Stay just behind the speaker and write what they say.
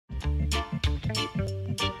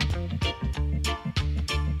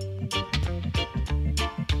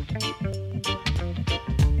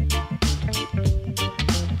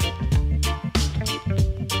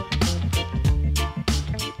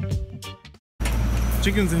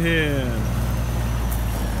Chickens are here.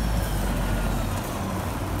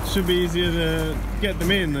 Should be easier to get them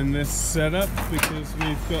in this setup because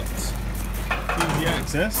we've got easy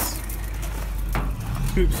access.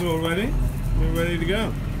 Coops are all ready. We're ready to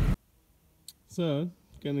go. So,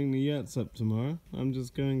 getting the yurts up tomorrow. I'm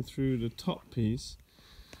just going through the top piece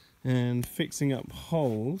and fixing up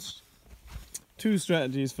holes. Two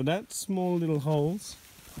strategies for that. Small little holes.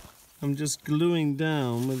 I'm just gluing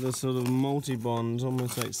down with a sort of multi-bond,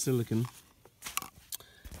 almost like silicone,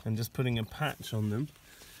 and just putting a patch on them.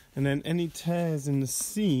 And then any tears in the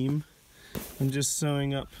seam, I'm just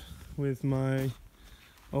sewing up with my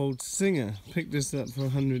old Singer. Picked this up for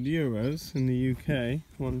 €100 in the UK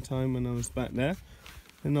one time when I was back there.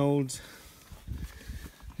 An old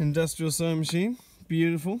industrial sewing machine,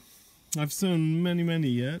 beautiful. I've sewn many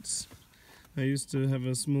yurts. I used to have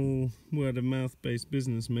a small word-of-mouth based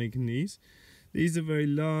business making these. These are very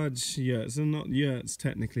large yurts. They're not yurts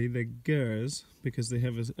technically, they're gers because they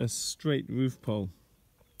have a straight roof pole.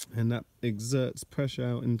 And that exerts pressure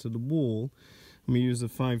out into the wall. And we use a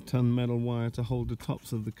 5-ton metal wire to hold the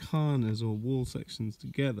tops of the corners or wall sections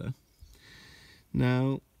together.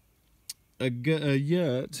 Now, a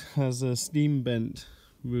yurt has a steam bent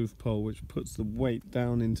roof pole which puts the weight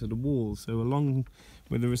down into the wall. So along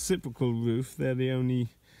with a reciprocal roof, they're the only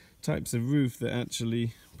types of roof that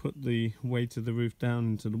actually put the weight of the roof down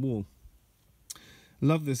into the wall.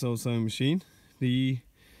 Love this old sewing machine. The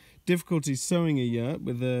difficulty sewing a yurt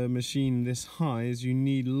with a machine this high is you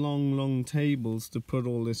need long tables to put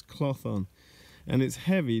all this cloth on. And it's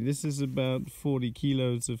heavy. This is about 40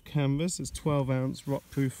 kilos of canvas. It's 12-ounce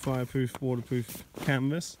rock-proof, fireproof, waterproof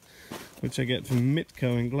canvas, which I get from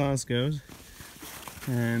Mitco in Glasgow.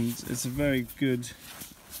 And it's a very good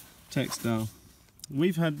textile.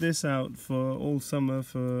 We've had this out for all summer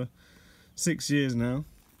for 6 years now.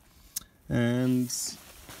 And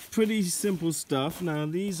pretty simple stuff. Now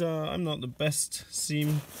these are, I'm not the best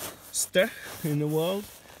seamster in the world,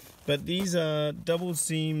 but these are double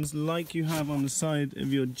seams like you have on the side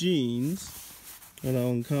of your jeans. Well,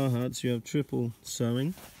 on Carhartts you have triple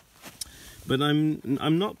sewing. But I'm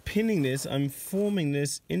not pinning this, I'm forming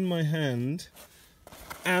this in my hand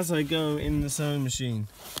as I go in the sewing machine.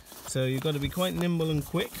 So you've got to be quite nimble and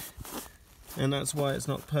quick, and that's why it's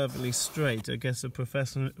not perfectly straight. I guess a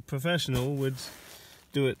professional would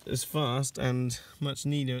do it as fast and much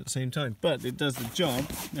neater at the same time, but it does the job,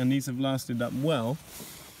 and these have lasted up well.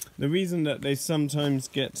 The reason that they sometimes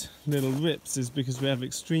get little rips is because we have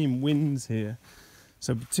extreme winds here,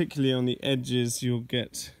 so particularly on the edges you'll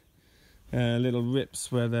get little rips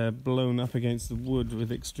where they're blown up against the wood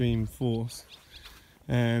with extreme force.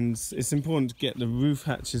 And it's important to get the roof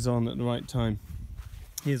hatches on at the right time.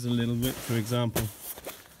 Here's a little rip, for example,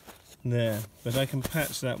 there, but I can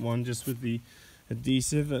patch that one just with the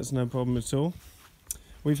adhesive, that's no problem at all.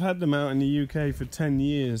 We've had them out in the UK for 10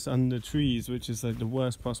 years under trees, which is like the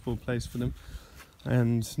worst possible place for them,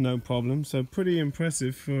 and no problem. So pretty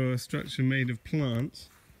impressive for a structure made of plants.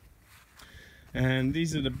 And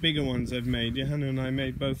these are the bigger ones I've made. Johanna and I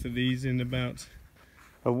made both of these in about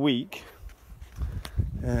a week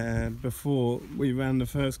before we ran the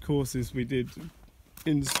first courses we did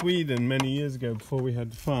in Sweden many years ago before we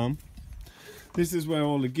had the farm. This is where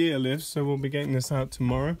all the gear lives, so we'll be getting this out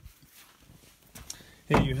tomorrow.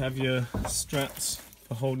 Here you have your straps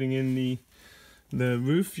for holding in the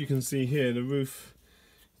roof. You can see here the roof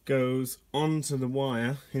goes onto the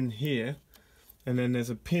wire in here, and then there's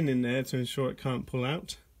a pin in there to ensure it can't pull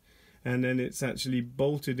out, and then it's actually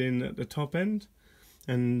bolted in at the top end.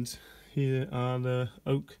 And here are the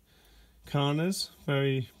oak corners,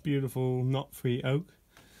 very beautiful knot-free oak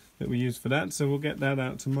that we use for that. So we'll get that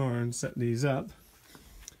out tomorrow and set these up.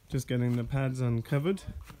 Just getting the pads uncovered.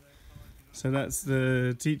 So that's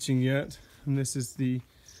the teaching yurt, and this is the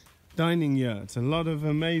dining yurt. A lot of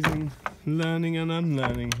amazing learning and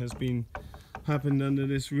unlearning has happened under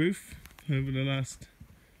this roof over the last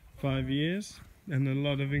 5 years, and a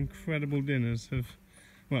lot of incredible dinners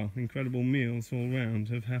incredible meals all round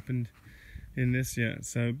have happened in this yurt.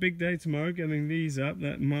 So big day tomorrow, getting these up.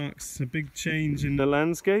 That marks a big change in the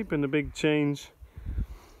landscape and a big change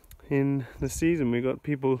in the season. We've got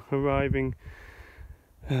people arriving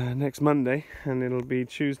next Monday, and it'll be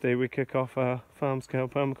Tuesday we kick off our farm scale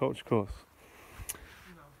permaculture course.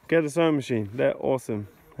 Get a sewing machine, they're awesome,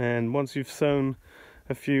 and once you've sewn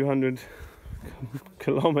a few hundred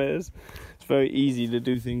kilometers, it's very easy to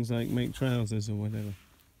do things like make trousers or whatever.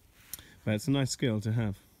 But it's a nice skill to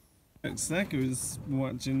have. Stacker is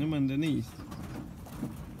watching them underneath.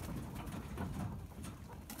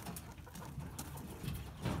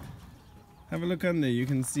 Have a look under, you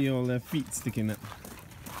can see all their feet sticking up.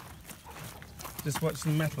 Just watch the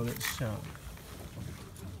metal, it's sharp.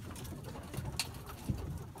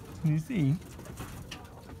 Can you see?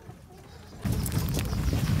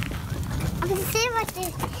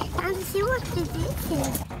 I can see what it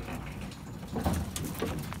is.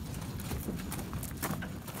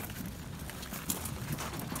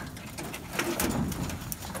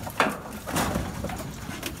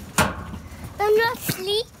 They're not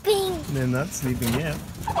sleeping. They're not sleeping yet.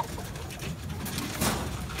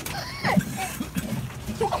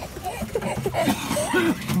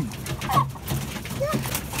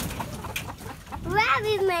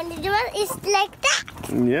 Rabbit management is like that.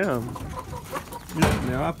 Yeah. Look,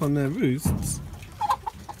 they're up on their roosts.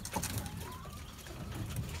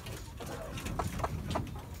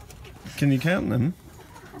 Can you count them?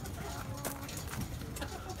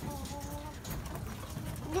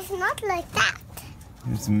 It's not like that.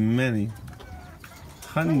 There's many.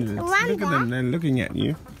 Hundreds. Look at them, they're looking at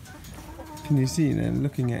you. Can you see they're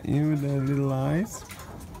looking at you with their little eyes?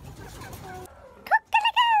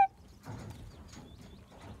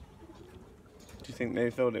 Do you think they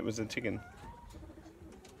thought it was a chicken?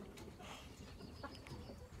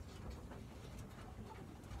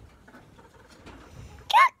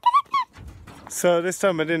 So this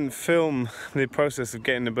time I didn't film the process of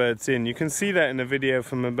getting the birds in. You can see that in a video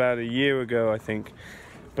from about a year ago, I think.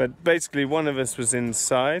 But basically one of us was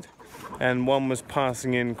inside and one was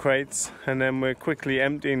passing in crates, and then we're quickly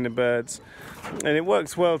emptying the birds. And it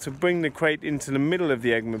works well to bring the crate into the middle of the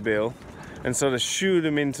eggmobile and sort of shoo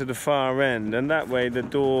them into the far end, and that way the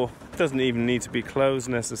door doesn't even need to be closed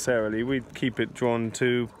necessarily. We'd keep it drawn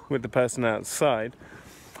to with the person outside.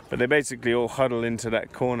 But they basically all huddle into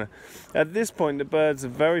that corner. At this point the birds are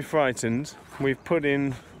very frightened. We've put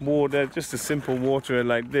in water, just a simple water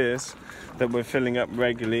like this, that we're filling up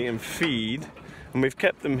regularly, and feed. And we've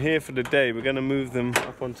kept them here for the day. We're going to move them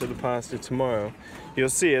up onto the pasture tomorrow. You'll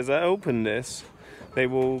see as I open this, they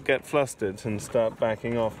will get flustered and start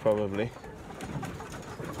backing off probably.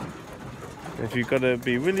 If you've got to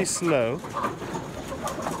be really slow.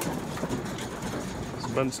 There's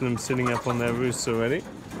a bunch of them sitting up on their roosts already.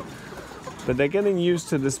 But they're getting used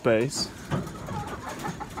to the space.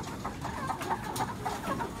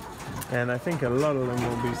 And I think a lot of them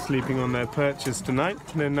will be sleeping on their perches tonight.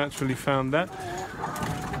 They naturally found that.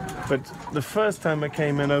 But the first time I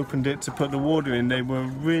came and opened it to put the water in, they were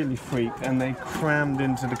really freaked and they crammed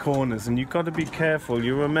into the corners. And you've got to be careful.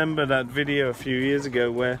 You remember that video a few years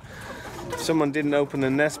ago where someone didn't open the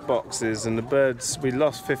nest boxes and the birds, we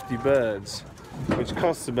lost 50 birds. Which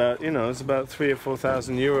costs about, it's about 3,000 or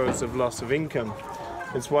 4,000 euros of loss of income.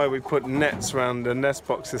 It's why we put nets around the nest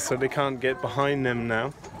boxes so they can't get behind them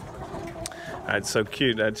now. It's so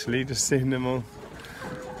cute actually, just seeing them all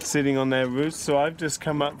sitting on their roosts. So I've just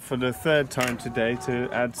come up for the third time today to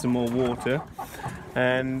add some more water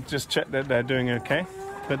and just check that they're doing okay.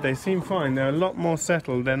 But they seem fine, they're a lot more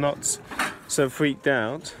settled, they're not so freaked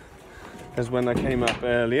out as when I came up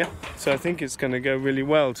earlier. So I think it's going to go really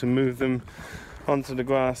well to move them onto the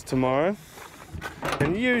grass tomorrow.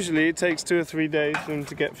 And usually it takes 2 or 3 days for them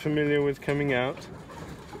to get familiar with coming out.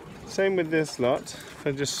 Same with this lot. If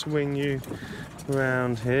I just swing you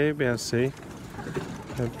around here, you'll be able to see.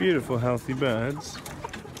 They're beautiful, healthy birds.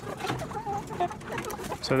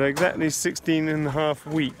 So they're exactly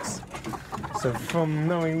 16.5 weeks. So from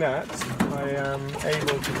knowing that, I am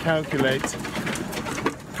able to calculate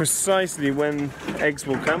precisely when eggs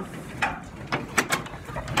will come.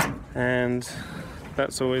 And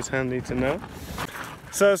that's always handy to know.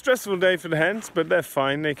 So a stressful day for the hens, but they're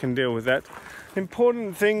fine, they can deal with that.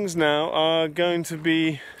 Important things now are going to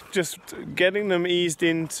be just getting them eased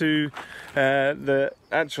into the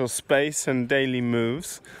actual space and daily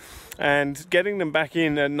moves, and getting them back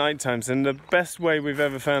in at night times. And the best way we've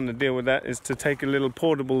ever found to deal with that is to take a little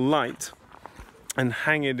portable light and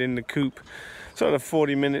hang it in the coop sort of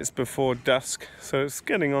 40 minutes before dusk. So it's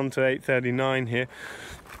getting on to 8:39 here.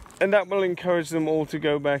 And that will encourage them all to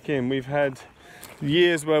go back in. We've had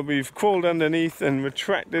years where we've crawled underneath and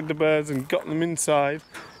retracted the birds and got them inside.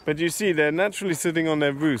 But you see, they're naturally sitting on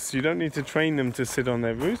their roosts. You don't need to train them to sit on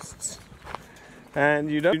their roosts.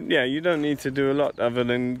 And you don't need to do a lot other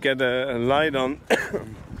than get a light on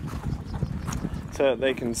so that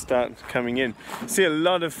they can start coming in. See a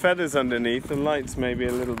lot of feathers underneath. The light's maybe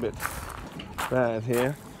a little bit bad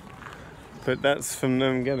here. But that's from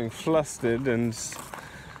them getting flustered and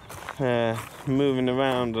moving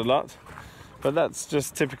around a lot, but that's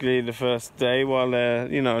just typically the first day while they're,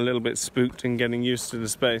 you know, a little bit spooked and getting used to the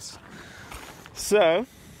space. So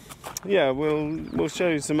yeah, we'll show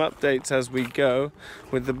you some updates as we go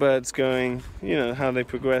with the birds going, you know, how they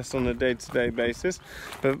progress on a day-to-day basis.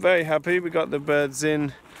 But very happy we got the birds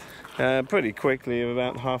in pretty quickly,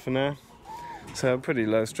 about half an hour, so pretty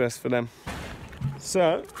low stress for them.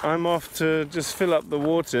 So I'm off to just fill up the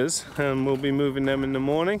waters, and we'll be moving them in the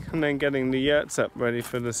morning and then getting the yurts up ready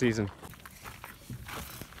for the season.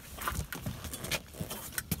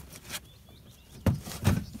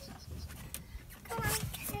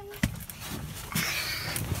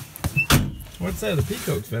 What's that, a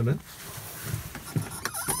peacock's feather?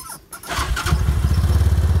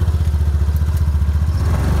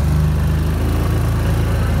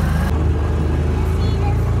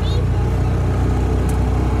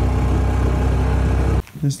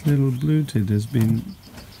 This little bluetid has been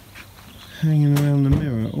hanging around the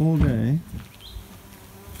mirror all day,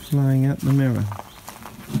 flying at the mirror.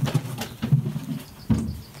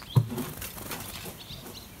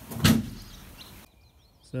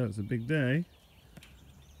 So it's a big day.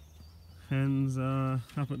 Hens are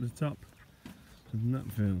up at the top of the nut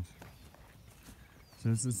field. So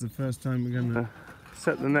this is the first time we're going to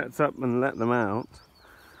set the nets up and let them out.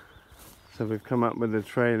 So we've come up with a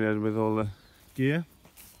trailer with all the gear.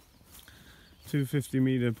 2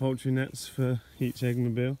 50-meter poultry nets for each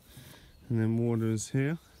eggmobile, and then water is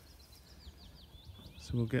here.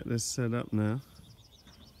 So we'll get this set up now,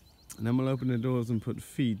 and then we'll open the doors and put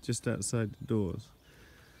feed just outside the doors.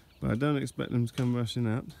 But I don't expect them to come rushing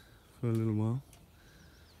out for a little while.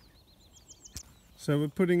 So we're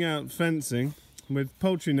putting out fencing with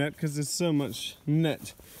poultry net because there's so much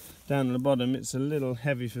net down at the bottom. It's a little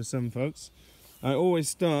heavy for some folks. I always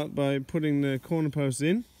start by putting the corner posts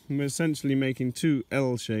in. We're essentially making 2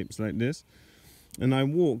 L shapes like this, and I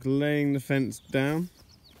walk laying the fence down,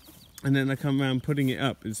 and then I come around putting it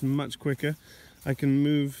up. It's much quicker. I can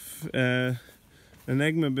move an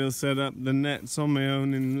eggmobile set up the nets on my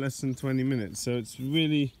own in less than 20 minutes, so it's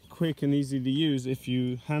really quick and easy to use if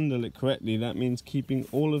you handle it correctly. That means keeping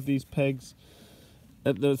all of these pegs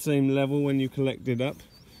at the same level when you collect it up,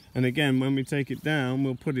 and again when we take it down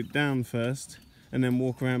we'll put it down first and then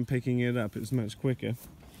walk around picking it up. It's much quicker.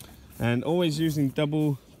 And always using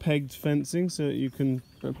double pegged fencing so that you can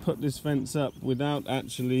put this fence up without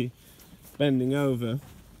actually bending over,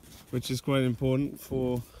 which is quite important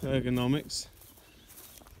for ergonomics.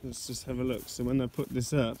 Let's just have a look. So when I put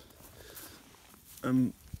this up,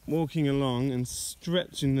 I'm walking along and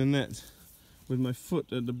stretching the net with my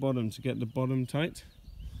foot at the bottom to get the bottom tight,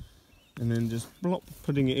 and then just blop,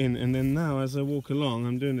 putting it in. And then now as I walk along,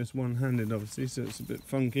 I'm doing this one-handed obviously, so it's a bit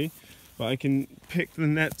funky, but I can pick the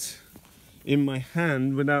net in my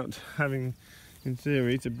hand without having, in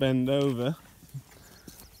theory, to bend over.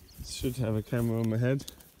 Should have a camera on my head.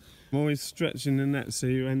 I'm always stretching the net so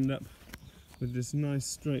you end up with this nice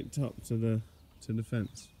straight top to the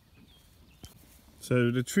fence. So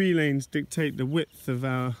the tree lanes dictate the width of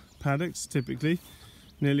our paddocks typically.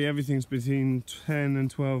 Nearly everything's between 10 and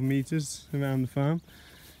 12 meters around the farm.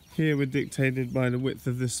 Here we're dictated by the width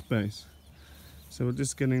of this space. So we're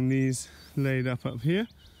just getting these laid up here,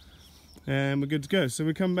 and we're good to go. So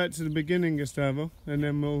we come back to the beginning, Gustavo, and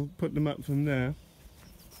then we'll put them up from there.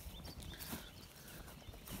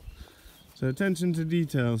 So attention to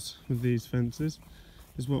details with these fences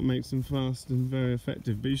is what makes them fast and very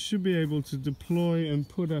effective. But you should be able to deploy and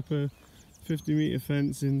put up a 50-meter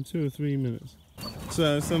fence in 2 or 3 minutes.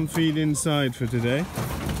 So some feed inside for today.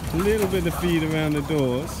 A little bit of feed around the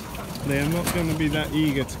doors. They are not going to be that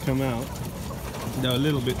eager to come out. They're a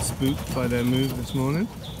little bit spooked by their move this morning.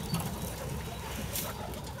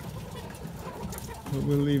 But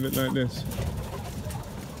we'll leave it like this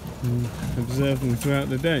and observe them throughout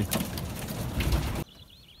the day.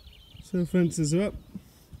 So fences are up,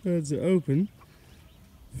 birds are open,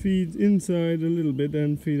 feed inside a little bit,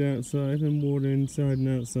 then feed outside, and water inside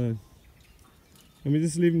and outside. And we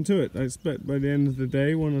just leave them to it. I expect by the end of the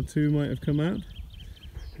day 1 or 2 might have come out.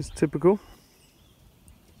 It's typical.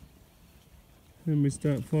 Then we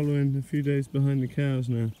start following a few days behind the cows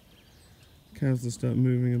now. Cows will start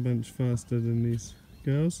moving a bunch faster than these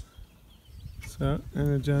girls. So,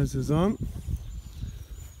 energizers on.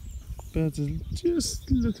 Birds are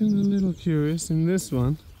just looking a little curious. In this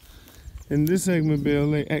one, in this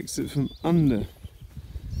eggmobile, they exit from under.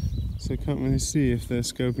 So I can't really see if they're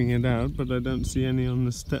scoping it out, but I don't see any on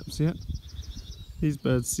the steps yet. These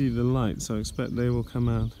birds see the light, so I expect they will come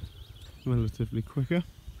out relatively quicker.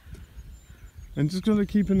 And just got to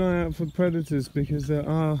keep an eye out for predators, because there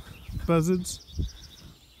are buzzards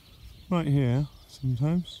right here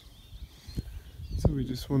sometimes. So we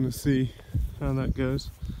just want to see how that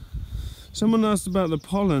goes. Someone asked about the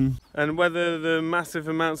pollen and whether the massive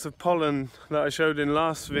amounts of pollen that I showed in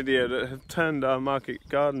last video that have turned our market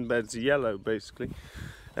garden beds yellow basically,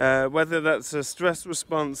 whether that's a stress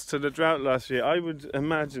response to the drought last year. I would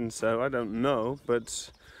imagine so. I don't know,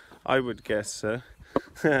 but I would guess so.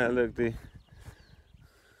 Look, the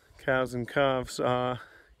cows and calves are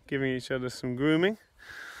giving each other some grooming.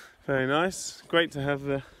 Very nice. Great to have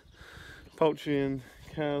the poultry and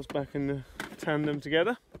cows back in the tandem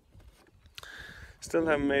together. Still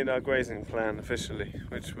haven't made our grazing plan officially,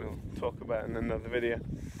 which we'll talk about in another video.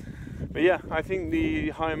 But yeah, I think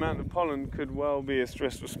the high amount of pollen could well be a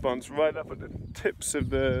stress response. Right up at the tips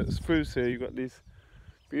of the spruce here, you've got these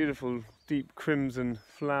beautiful deep crimson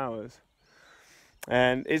flowers.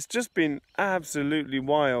 And it's just been absolutely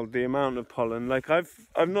wild, the amount of pollen. Like I've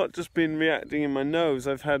not just been reacting in my nose,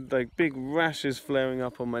 I've had like big rashes flaring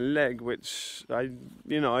up on my leg, which I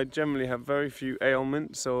generally have very few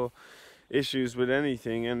ailments or issues with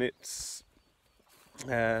anything, and it's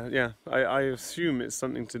yeah, I assume it's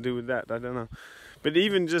something to do with that. I don't know, but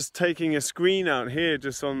even just taking a screen out here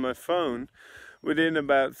just on my phone, within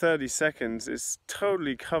about 30 seconds it's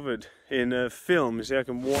totally covered in a film. You see, I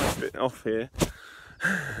can wipe it off here.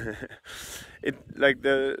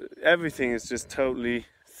 Everything is just totally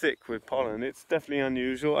thick with pollen. It's definitely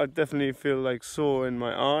unusual. I definitely feel like sore in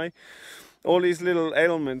my eye. All these little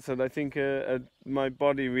ailments that I think are my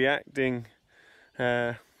body reacting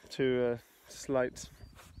to a slight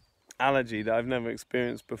allergy that I've never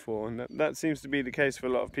experienced before, and that seems to be the case for a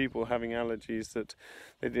lot of people having allergies that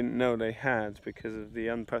they didn't know they had because of the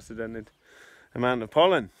unprecedented amount of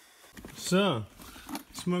pollen. So,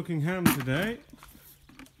 smoking ham today.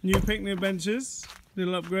 New picnic benches,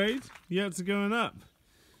 little upgrade. Yurts are going up.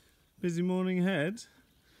 Busy morning ahead.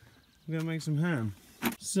 I'm going to make some ham.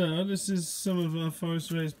 So this is some of our forest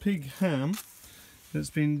raised pig ham that's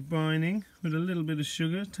been brining with a little bit of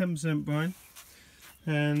sugar, 10% brine.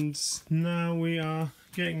 And now we are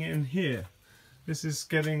getting it in here. This is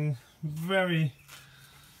getting very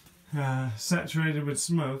saturated with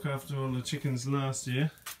smoke after all the chickens last year.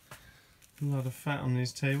 A lot of fat on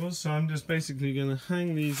these tables, so I'm just basically going to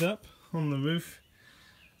hang these up on the roof,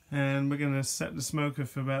 and we're going to set the smoker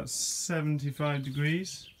for about 75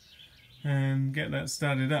 degrees and get that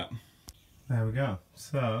started up. There we go.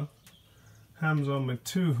 So ham's on with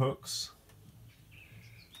 2 hooks,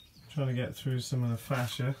 trying to get through some of the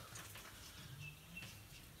fascia.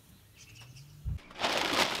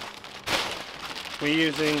 We're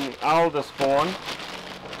using alder spawn,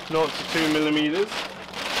 0 to 2 millimeters.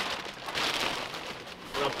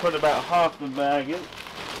 I'll put about half the bag in.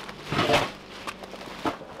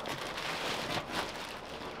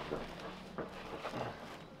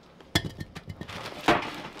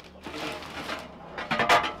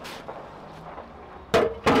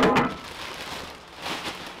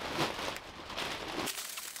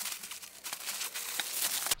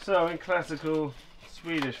 So in classical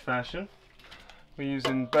Swedish fashion, we're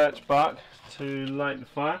using birch bark to light the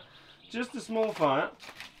fire. Just a small fire.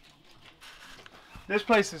 This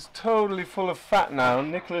place is totally full of fat now.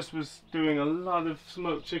 Nicholas was doing a lot of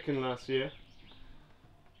smoked chicken last year,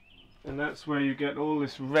 and that's where you get all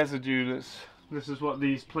this residue. This is what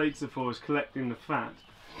these plates are for, is collecting the fat.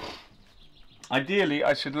 Ideally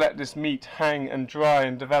I should let this meat hang and dry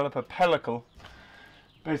and develop a pellicle,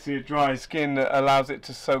 basically a dry skin that allows it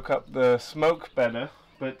to soak up the smoke better,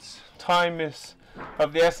 but time is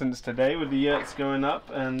of the essence today with the yurts going up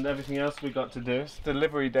and everything else we got to do. It's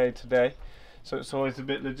delivery day today, so it's always a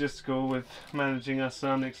bit logistical with managing our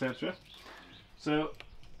son, etc. So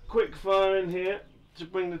quick fire in here to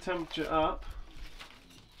bring the temperature up.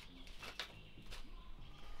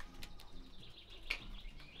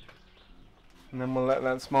 And then we'll let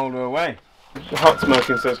that smoulder away. The hot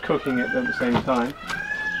smoking, so it's cooking it at the same time.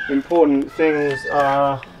 Important things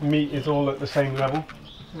are meat is all at the same level.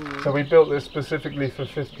 So we built this specifically for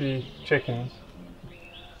 50 chickens,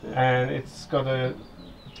 and it's got a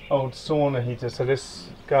old sauna heater. So this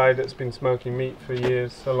guy that's been smoking meat for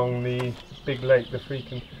years along the big lake, the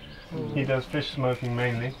Freakin, he does fish smoking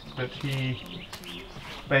mainly, but he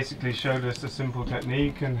basically showed us a simple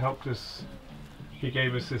technique and helped us. He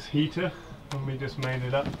gave us this heater and we just made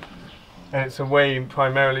it up. And it's a way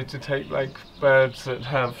primarily to take like birds that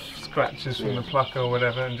have scratches from the plucker or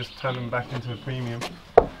whatever and just turn them back into a premium.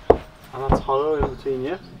 And that's hollow in between,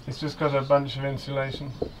 yeah? It's just got a bunch of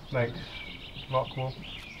insulation, like rock wool.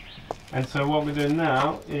 And so what we're doing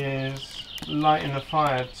now is lighting a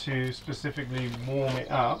fire to specifically warm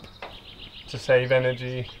it up to save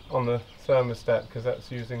energy on the thermostat because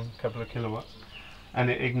that's using a couple of kilowatts, and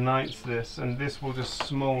it ignites this, and this will just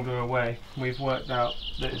smolder away. We've worked out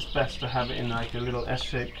that it's best to have it in like a little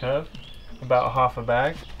S-shaped curve, about half a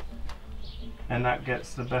bag, and that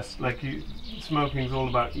gets the best. Like, smoking is all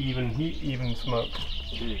about even heat, even smoke.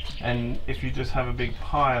 And if you just have a big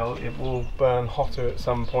pile, it will burn hotter at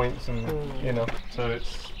some points, and you know, so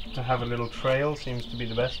it's to have a little trail seems to be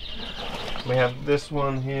the best. We have this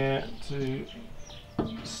one here to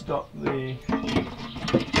stop the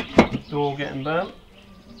door getting burnt,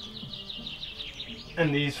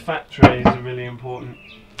 and these fat trays are really important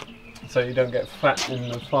so you don't get fat in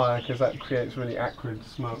the fire, because that creates really acrid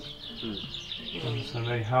smoke. And so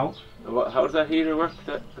they help. How does that heater work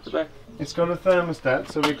at the back? It's got a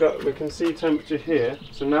thermostat, so we can see temperature here.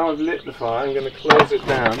 So now I've lit the fire, I'm going to close it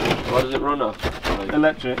down. What does it run off?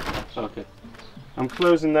 Electric. Okay. I'm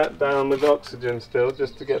closing that down with oxygen still,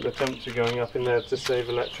 just to get the temperature going up in there to save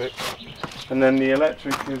electric. And then the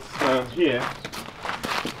electric is here,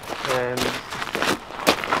 and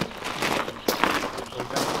I'll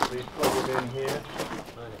basically plug it in here.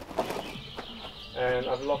 And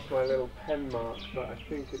I've lost my little pen mark, but I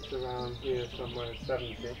think it's around here somewhere,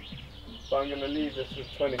 70. But I'm going to leave this for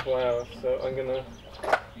 24 hours, so I'm going to,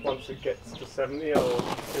 once it gets to 70, I'll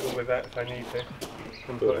fiddle with that if I need to,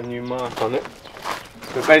 and put a new mark on it.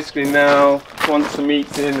 So basically now, once the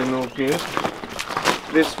meat's in and all good,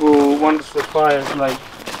 this will, once the fire's like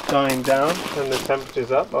dying down and the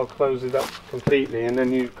temperature's up, I'll close it up completely, and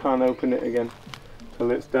then you can't open it again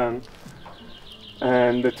till it's done.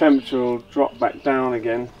 And the temperature will drop back down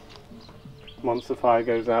again once the fire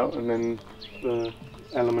goes out, and then the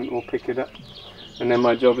element will pick it up. And then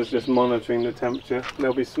my job is just monitoring the temperature.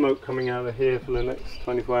 There'll be smoke coming out of here for the next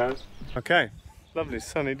 24 hours. Okay, lovely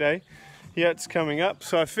sunny day. Yurt's coming up.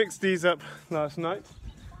 So I fixed these up last night,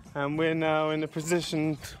 and we're now in a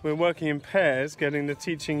position, we're working in pairs, getting the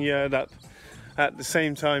teaching yurt up at the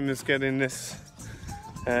same time as getting this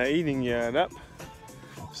eating yurt up.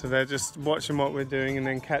 So they're just watching what we're doing and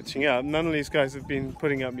then catching up. None of these guys have been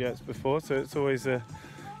putting up yurts before, so it's always a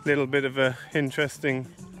little bit of an interesting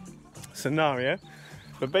scenario.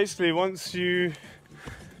 But basically, once we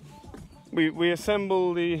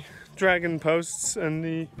assemble the dragon posts and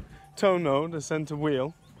the tonneau, the center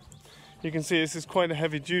wheel, you can see this is quite a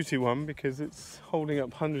heavy duty one because it's holding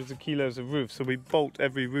up hundreds of kilos of roof. So we bolt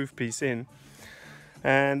every roof piece in,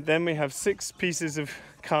 and then we have 6 pieces of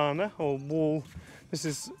carna or wall. This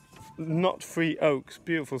is knot-free oaks,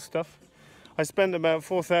 beautiful stuff. I spent about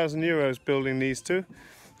 4,000 euros building these two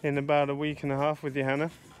in about a week and a half with Johanna,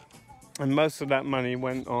 and most of that money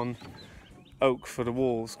went on oak for the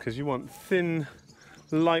walls, because you want thin,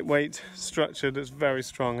 lightweight structure that's very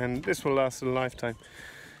strong, and this will last a lifetime.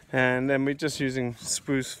 And then we're just using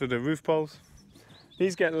spruce for the roof poles.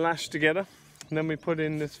 These get lashed together, and then we put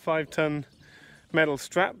in this 5-ton metal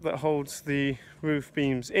strap that holds the roof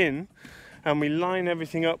beams in, and we line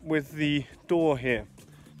everything up with the door here.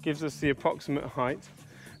 Gives us the approximate height,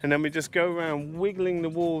 and then we just go around wiggling the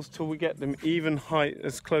walls till we get them even height,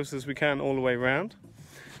 as close as we can all the way around.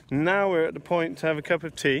 Now we're at the point to have a cup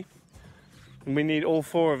of tea, and we need all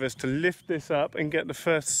 4 of us to lift this up and get the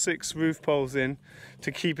first 6 roof poles in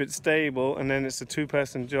to keep it stable, and then it's a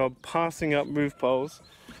 2-person job passing up roof poles.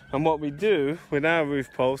 And what we do with our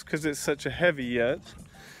roof poles, because it's such a heavy yurt,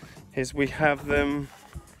 is we have them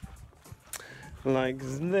like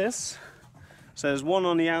this. So there's one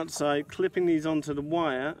on the outside clipping these onto the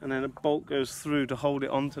wire, and then a bolt goes through to hold it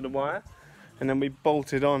onto the wire, and then we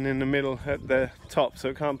bolt it on in the middle at the top so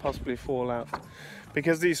it can't possibly fall out,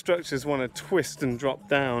 because these structures want to twist and drop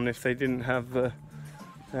down if they didn't have the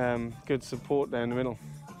good support there in the middle.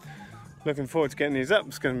 Looking forward to getting these up.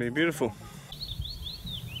 It's going to be beautiful.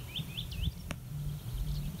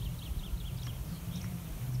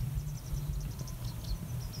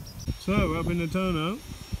 So up in the tonneau,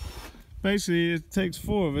 basically it takes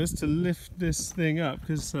 4 of us to lift this thing up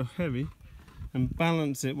because it's so heavy, and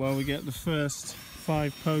balance it while we get the first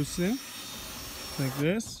 5 posts in, like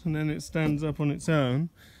this, and then it stands up on its own.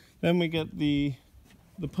 Then we get the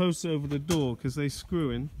posts over the door because they screw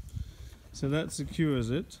in, so that secures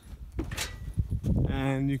it,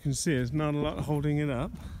 and you can see there's not a lot holding it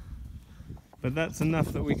up, but that's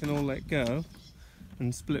enough that we can all let go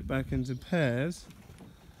and split back into pairs.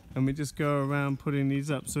 And we just go around putting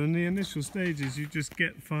these up. So in the initial stages you just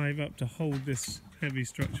get 5 up to hold this heavy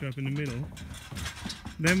structure up in the middle.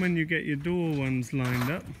 Then when you get your door ones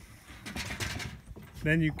lined up,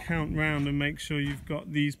 then you count round and make sure you've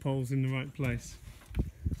got these poles in the right place.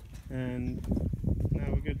 And now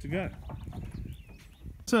we're good to go.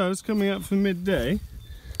 So it's coming up for midday,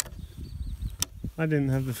 I didn't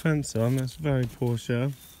have the fence on, that's very poor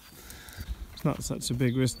show. It's not such a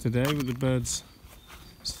big risk today with the birds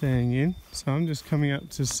staying in, so I'm just coming up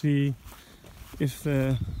to see if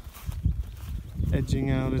they're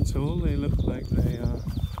edging out at all. They look like they are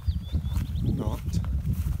not.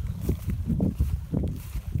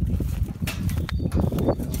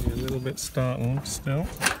 Maybe a little bit startled still.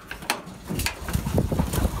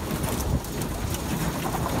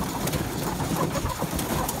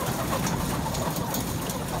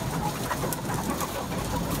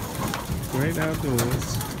 Great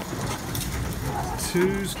outdoors.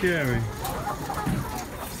 Too scary.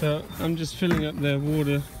 So I'm just filling up their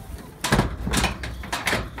water,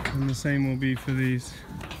 and the same will be for these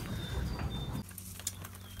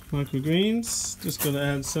microgreens. Just got to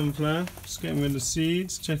add sunflower, just getting rid of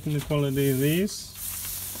seeds, checking the quality of these.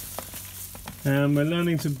 And we're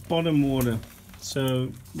learning to bottom water,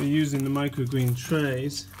 so we're using the microgreen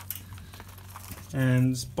trays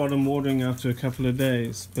and bottom watering after a couple of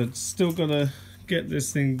days, but still got to get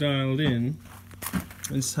this thing dialed in.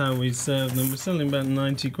 This is how we serve them. We're selling about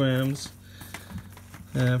 90 grams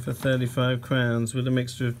for 35 crowns with a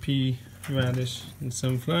mixture of pea, radish and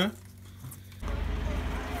sunflower.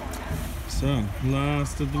 So,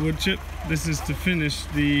 last of the wood chip. This is to finish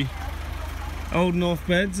the old north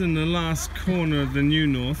beds and the last corner of the new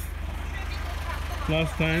north.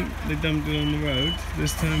 Last time they dumped it on the road.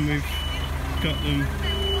 This time we've got them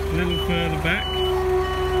a little further back,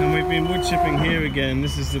 and we've been wood chipping here again.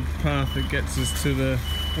 This is the path that gets us to the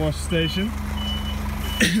wash station.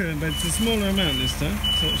 But it's a smaller amount this time,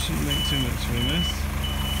 so it shouldn't make too much of a mess.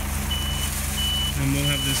 And we'll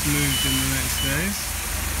have this moved in the next days.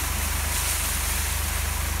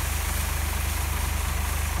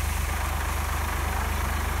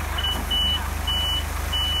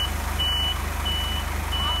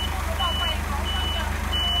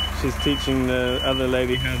 She's teaching the other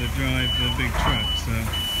lady how to drive the big truck, so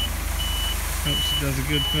hope she does a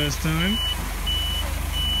good first time.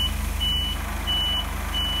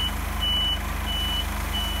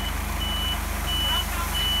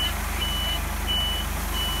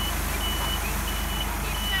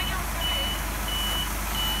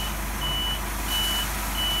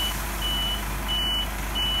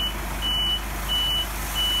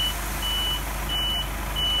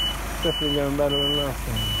 Definitely going better than last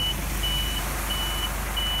time.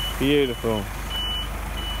 Beautiful.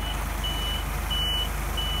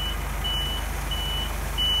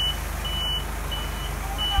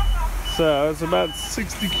 So it's about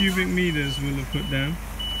 60 cubic meters we'll have put down,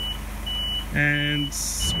 and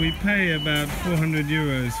we pay about 400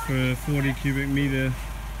 euros for a 40 cubic meter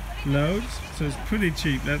load, so it's pretty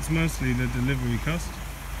cheap. That's mostly the delivery cost.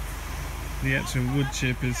 The actual wood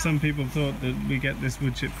chip is, some people thought that we get this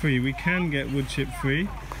wood chip free. We can get wood chip free,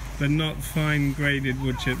 but not fine graded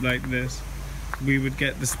wood chip like this. We would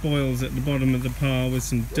get the spoils at the bottom of the pile with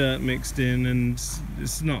some dirt mixed in, and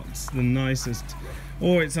it's not the nicest.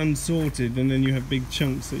 Or it's unsorted, and then you have big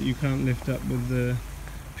chunks that you can't lift up with the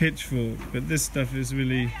pitchfork. But this stuff is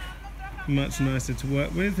really much nicer to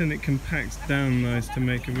work with, and it compacts down nice to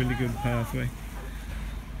make a really good pathway.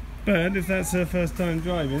 But if that's her first time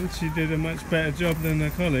driving, she did a much better job than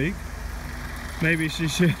her colleague. Maybe she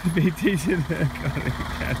should be teaching her colleague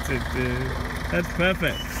how to do. That's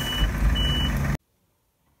perfect.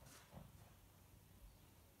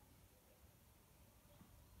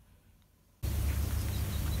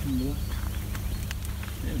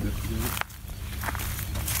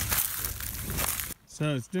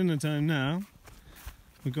 So it's dinner time now.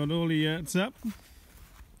 We've got all the yurts up,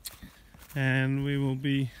 and we will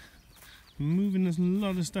be moving a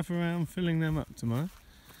lot of stuff around, filling them up tomorrow.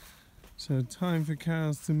 So time for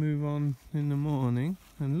cows to move on in the morning.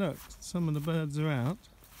 And look, some of the birds are out.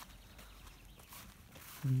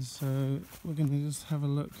 And so we're going to just have a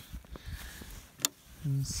look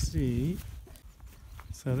and see.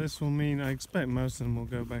 So this will mean, I expect most of them will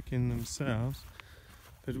go back in themselves,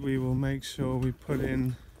 but we will make sure we put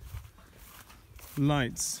in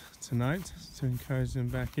lights tonight to encourage them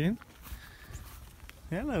back in.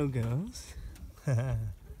 Hello, girls.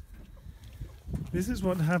 This is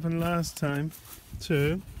what happened last time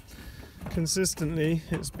too. Consistently,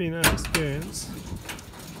 it's been our experience.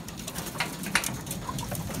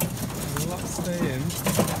 A lot stay in,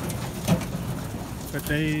 but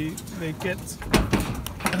they get,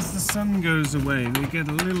 as the sun goes away, they get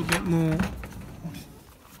a little bit more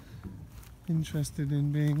interested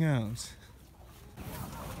in being out.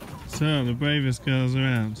 So the bravest girls are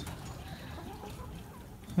out,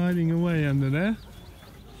 hiding away under there.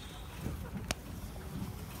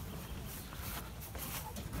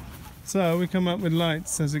 So we come up with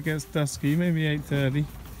lights as it gets dusky, maybe 8:30,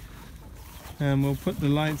 and we'll put the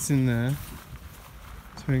lights in there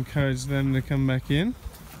to encourage them to come back in.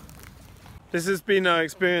 This has been our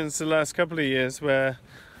experience the last couple of years, where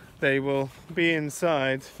they will be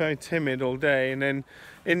inside very timid all day, and then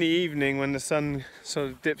in the evening when the sun sort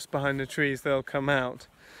of dips behind the trees, they'll come out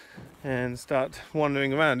and start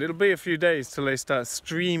wandering around. It'll be a few days till they start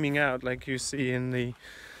streaming out like you see in the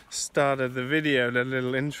start of the video, the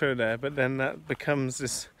little intro there, but then that becomes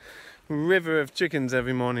this river of chickens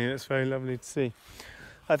every morning. It's very lovely to see.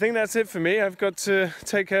 I think that's it for me. I've got to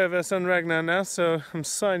take care of our son Ragnar now, so I'm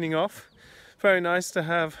signing off. Very nice to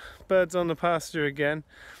have birds on the pasture again,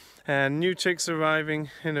 and new chicks arriving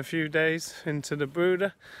in a few days into the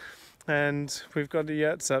brooder, and we've got the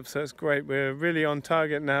yurts up, so it's great. We're really on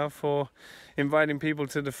target now for inviting people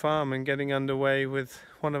to the farm and getting underway with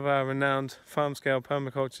one of our renowned farm scale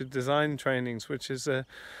permaculture design trainings, which has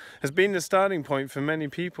been the starting point for many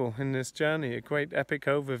people in this journey. A great epic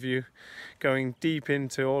overview going deep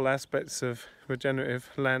into all aspects of regenerative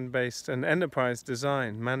land-based and enterprise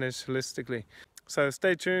design managed holistically. So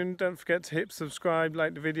stay tuned, don't forget to hit subscribe,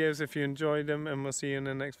 like the videos if you enjoyed them, and we'll see you in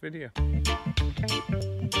the next video.